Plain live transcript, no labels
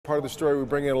part of the story, we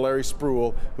bring in Larry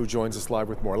Spruill, who joins us live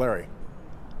with more. Larry.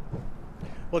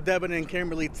 Well, Devin and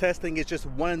Kimberly, testing is just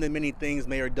one of the many things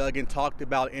Mayor Duggan talked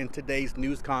about in today's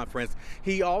news conference.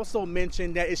 He also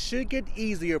mentioned that it should get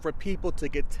easier for people to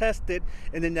get tested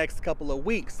in the next couple of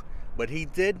weeks. But he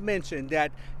did mention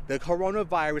that the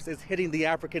coronavirus is hitting the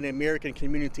African American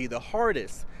community the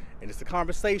hardest, and it's a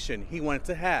conversation he wanted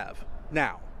to have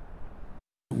now.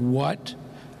 What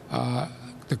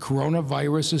the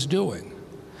coronavirus is doing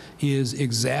is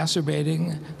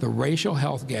exacerbating the racial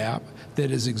health gap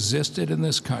that has existed in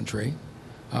this country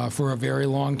for a very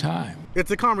long time.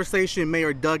 It's a conversation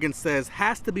Mayor Duggan says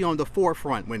has to be on the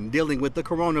forefront when dealing with the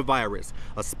coronavirus,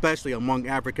 especially among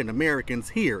African Americans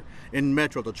here in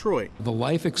Metro Detroit. The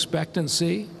life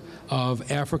expectancy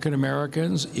of African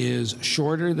Americans is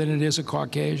shorter than it is of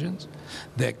Caucasians,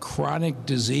 that chronic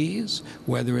disease,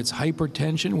 whether it's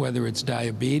hypertension, whether it's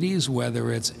diabetes,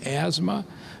 whether it's asthma,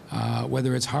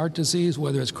 whether it's heart disease,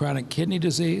 whether it's chronic kidney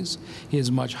disease,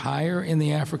 is much higher in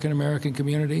the African American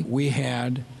community. We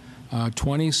had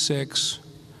 26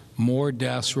 more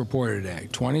deaths reported today.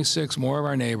 26 more of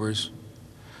our neighbors,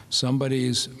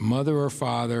 somebody's mother or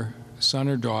father, son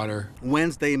or daughter.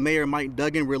 Wednesday, Mayor Mike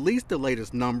Duggan released the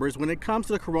latest numbers when it comes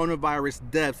to the coronavirus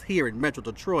deaths here in Metro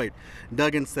Detroit.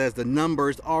 Duggan says the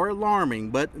numbers are alarming,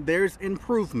 but there's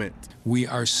improvement. We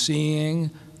are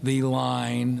seeing the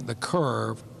line, the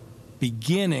curve,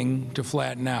 beginning to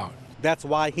flatten out. That's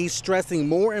why he's stressing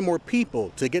more and more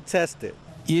people to get tested.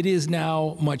 It is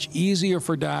now much easier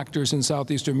for doctors in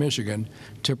southeastern Michigan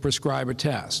to prescribe a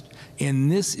test,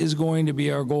 and this is going to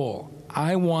be our goal.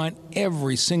 I want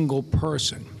every single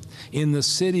person in the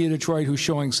city of Detroit who's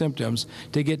showing symptoms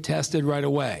to get tested right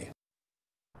away.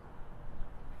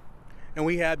 And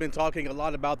we have been talking a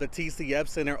lot about the TCF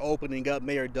Center opening up.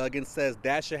 Mayor Duggan says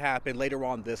that should happen later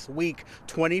on this week.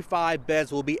 25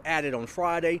 beds will be added on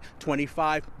Friday,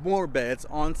 25 more beds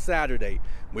on Saturday.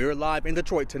 We're live in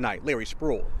Detroit tonight. Larry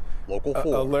Spruill, Local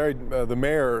 4. Larry, the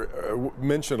mayor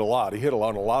mentioned a lot. He hit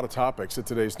on a lot of topics at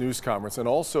today's news conference and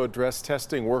also addressed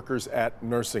testing workers at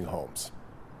nursing homes.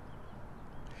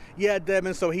 Yeah,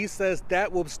 Devin, so he says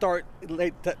that will start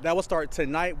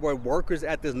tonight, where workers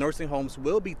at these nursing homes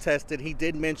will be tested. He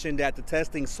did mention that the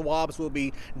testing swabs will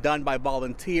be done by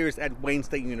volunteers at Wayne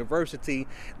State University.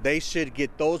 They should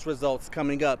get those results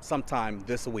coming up sometime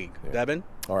this week. Yeah. Devin?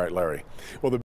 All right, Larry. Well,